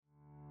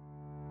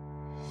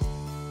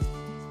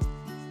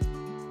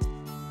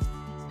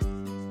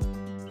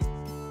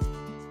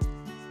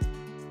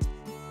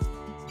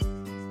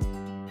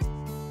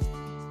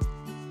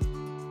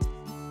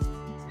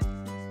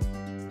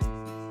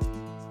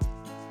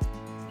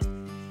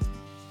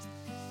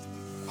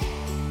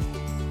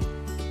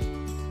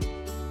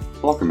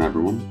Welcome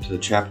everyone to the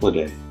Chapel a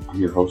Day.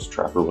 I'm your host,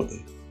 Trapper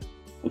Woodley.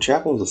 The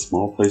chapel is a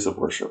small place of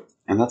worship,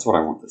 and that's what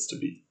I want this to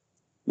be.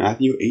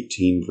 Matthew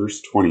 18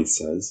 verse 20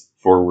 says,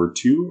 "For where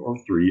 2 or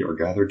 3 are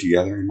gathered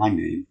together in my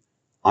name,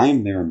 I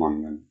am there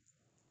among them."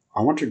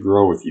 I want to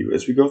grow with you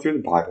as we go through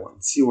the Bible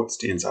and see what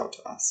stands out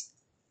to us.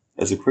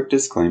 As a quick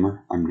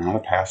disclaimer, I'm not a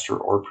pastor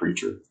or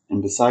preacher,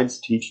 and besides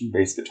teaching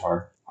bass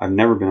guitar, I've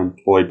never been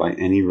employed by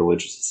any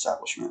religious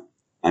establishment.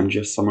 I'm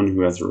just someone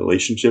who has a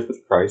relationship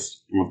with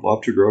Christ and would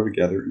love to grow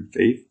together in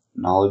faith,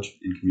 knowledge,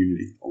 and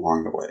community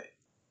along the way.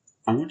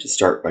 I want to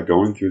start by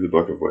going through the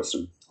Book of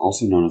Wisdom,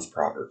 also known as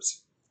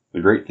Proverbs.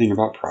 The great thing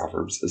about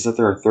Proverbs is that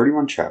there are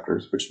 31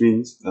 chapters, which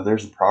means that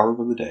there's a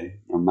proverb of the day,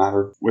 no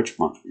matter which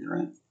month we are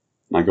in.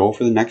 My goal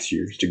for the next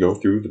year is to go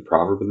through the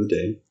proverb of the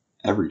day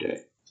every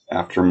day.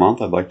 After a month,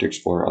 I'd like to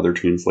explore other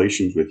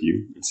translations with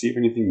you and see if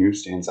anything new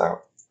stands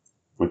out.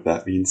 With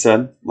that being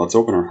said, let's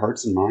open our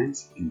hearts and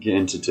minds and get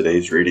into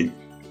today's reading.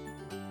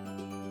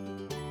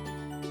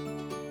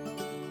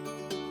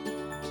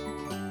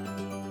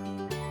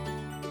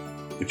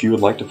 If you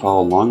would like to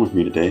follow along with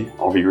me today,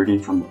 I'll be reading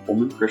from the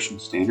Holman Christian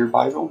Standard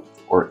Bible,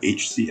 or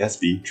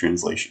HCSB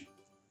translation.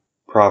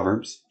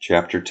 Proverbs,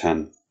 chapter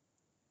 10.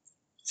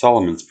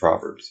 Solomon's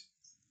Proverbs.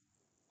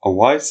 A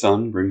wise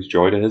son brings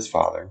joy to his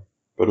father,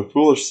 but a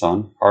foolish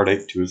son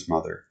heartache to his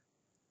mother.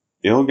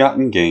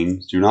 Ill-gotten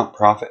gains do not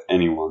profit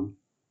anyone,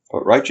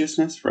 but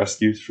righteousness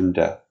rescues from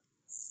death.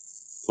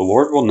 The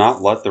Lord will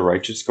not let the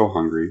righteous go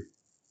hungry,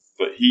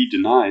 but he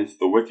denies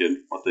the wicked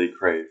what they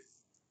crave.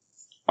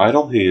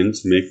 Idle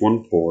hands make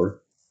one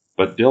poor,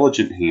 but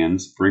diligent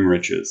hands bring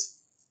riches.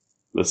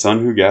 The son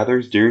who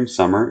gathers during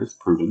summer is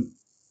prudent.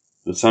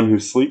 The son who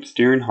sleeps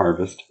during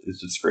harvest is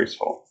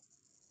disgraceful.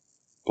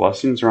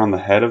 Blessings are on the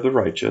head of the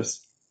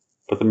righteous,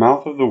 but the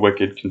mouth of the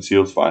wicked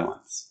conceals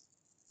violence.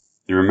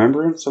 The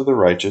remembrance of the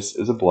righteous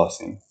is a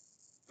blessing,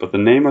 but the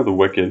name of the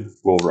wicked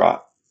will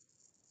rot.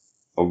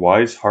 A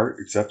wise heart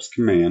accepts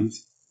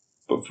commands,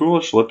 but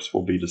foolish lips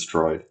will be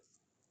destroyed.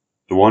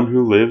 The one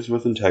who lives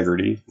with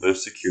integrity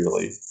lives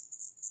securely,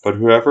 but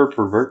whoever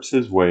perverts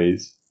his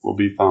ways will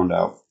be found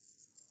out.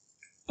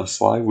 A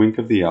sly wink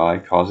of the eye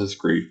causes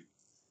grief,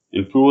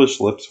 and foolish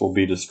lips will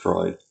be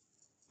destroyed.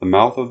 The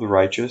mouth of the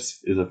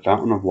righteous is a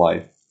fountain of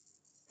life,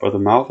 but the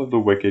mouth of the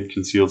wicked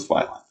conceals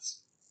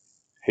violence.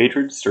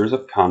 Hatred stirs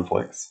up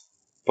conflicts,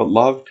 but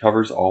love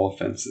covers all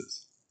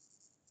offenses.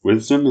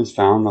 Wisdom is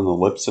found on the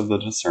lips of the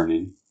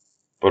discerning,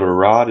 but a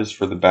rod is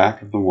for the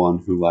back of the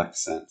one who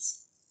lacks sense.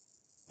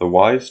 The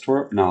wise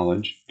store up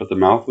knowledge, but the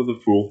mouth of the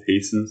fool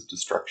hastens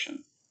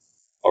destruction.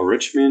 A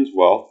rich man's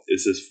wealth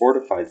is his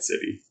fortified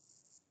city.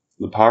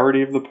 The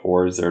poverty of the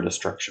poor is their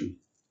destruction.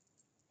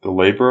 The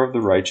labor of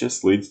the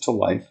righteous leads to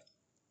life.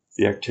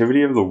 The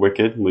activity of the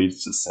wicked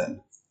leads to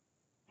sin.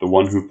 The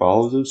one who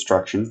follows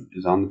instruction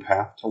is on the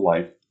path to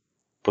life,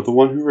 but the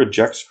one who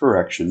rejects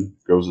correction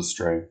goes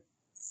astray.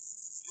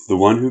 The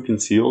one who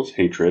conceals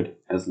hatred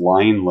has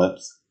lying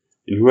lips,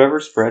 and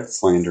whoever spreads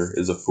slander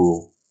is a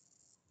fool.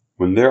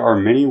 When there are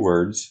many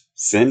words,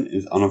 sin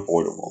is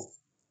unavoidable,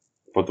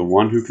 but the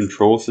one who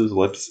controls his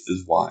lips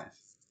is wise.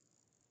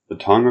 The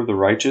tongue of the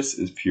righteous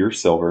is pure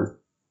silver,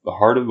 the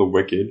heart of the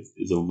wicked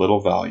is of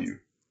little value.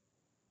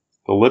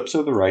 The lips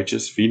of the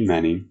righteous feed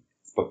many,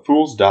 but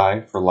fools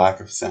die for lack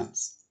of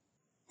sense.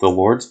 The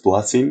Lord's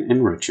blessing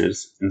and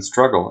riches, and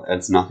struggle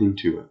adds nothing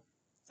to it.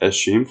 As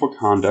shameful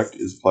conduct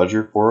is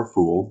pleasure for a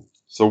fool,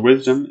 so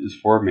wisdom is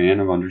for a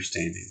man of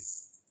understanding.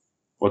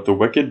 What the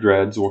wicked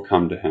dreads will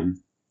come to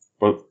him,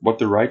 but what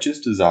the righteous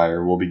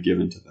desire will be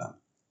given to them.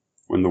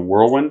 When the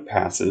whirlwind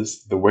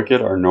passes, the wicked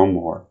are no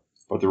more,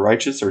 but the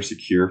righteous are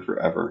secure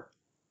forever.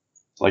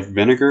 Like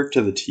vinegar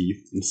to the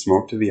teeth and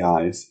smoke to the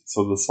eyes,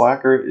 so the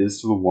slacker is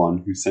to the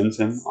one who sends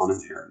him on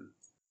an errand.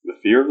 The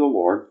fear of the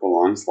Lord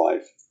prolongs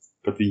life,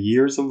 but the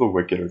years of the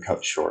wicked are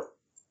cut short.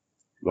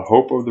 The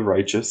hope of the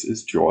righteous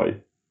is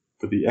joy,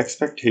 but the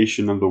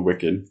expectation of the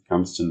wicked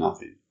comes to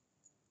nothing.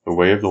 The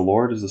way of the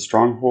Lord is a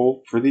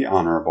stronghold for the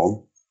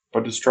honorable,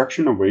 but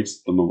destruction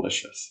awaits the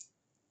malicious.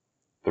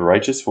 The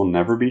righteous will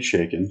never be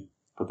shaken,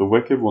 but the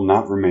wicked will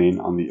not remain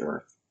on the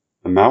earth.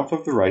 The mouth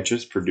of the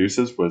righteous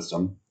produces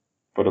wisdom,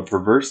 but a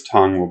perverse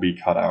tongue will be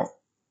cut out.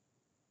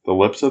 The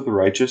lips of the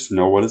righteous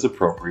know what is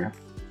appropriate,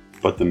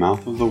 but the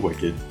mouth of the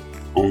wicked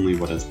only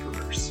what is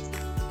perverse.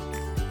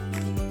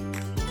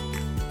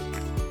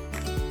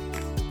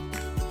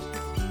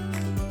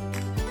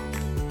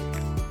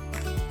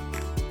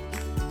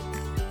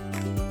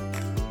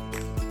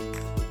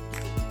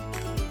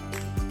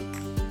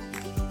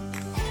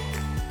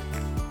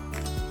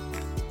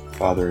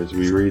 Father, as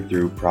we read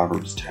through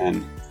Proverbs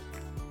 10,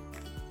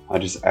 I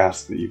just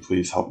ask that you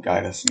please help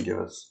guide us and give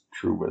us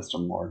true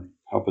wisdom, Lord.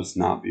 Help us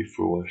not be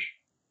foolish.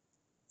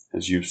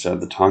 As you've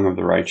said, the tongue of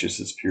the righteous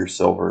is pure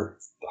silver,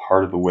 the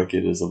heart of the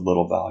wicked is of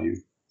little value.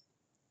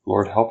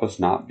 Lord, help us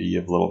not be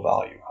of little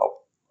value.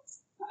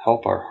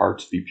 Help our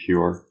hearts be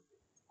pure.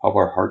 Help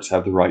our hearts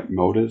have the right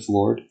motives,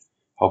 Lord.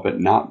 Help it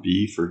not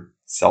be for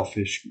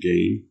selfish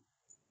gain,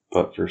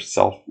 but for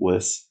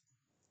selfless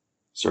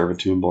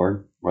servitude,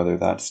 Lord, whether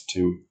that's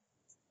to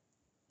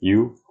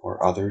you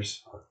or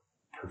others, or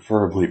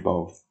preferably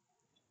both.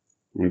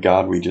 And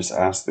God, we just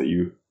ask that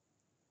you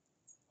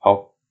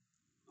help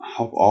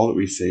all that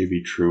we say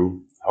be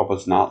true. Help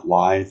us not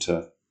lie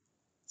to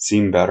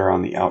seem better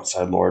on the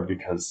outside, Lord,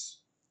 because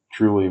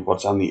truly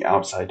what's on the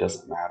outside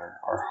doesn't matter.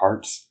 Our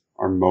hearts,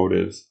 our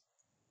motives,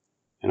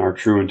 and our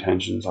true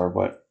intentions are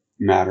what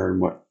matter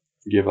and what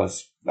give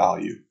us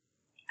value.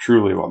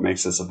 Truly what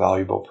makes us a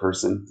valuable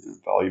person and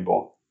a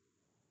valuable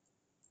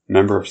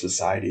member of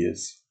society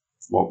is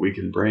what we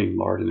can bring,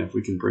 Lord. And if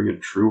we can bring a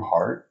true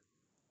heart,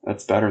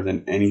 that's better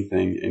than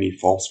anything, any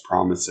false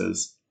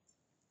promises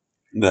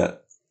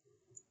that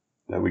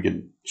we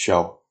can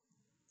show.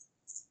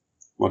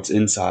 What's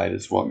inside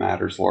is what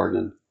matters, Lord,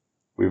 and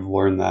we've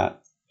learned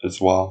that as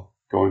well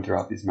going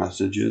throughout these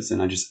messages,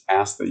 and I just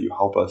ask that you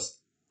help us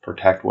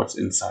protect what's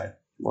inside,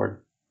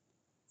 Lord.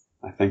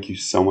 I thank you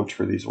so much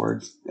for these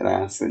words, and I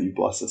ask that you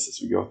bless us as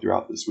we go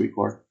throughout this week,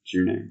 Lord. In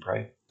your name,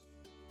 pray.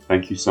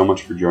 Thank you so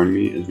much for joining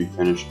me as we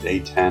finish day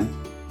 10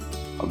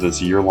 of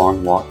this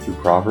year-long walk through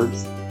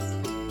Proverbs.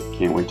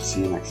 Can't wait to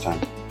see you next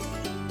time.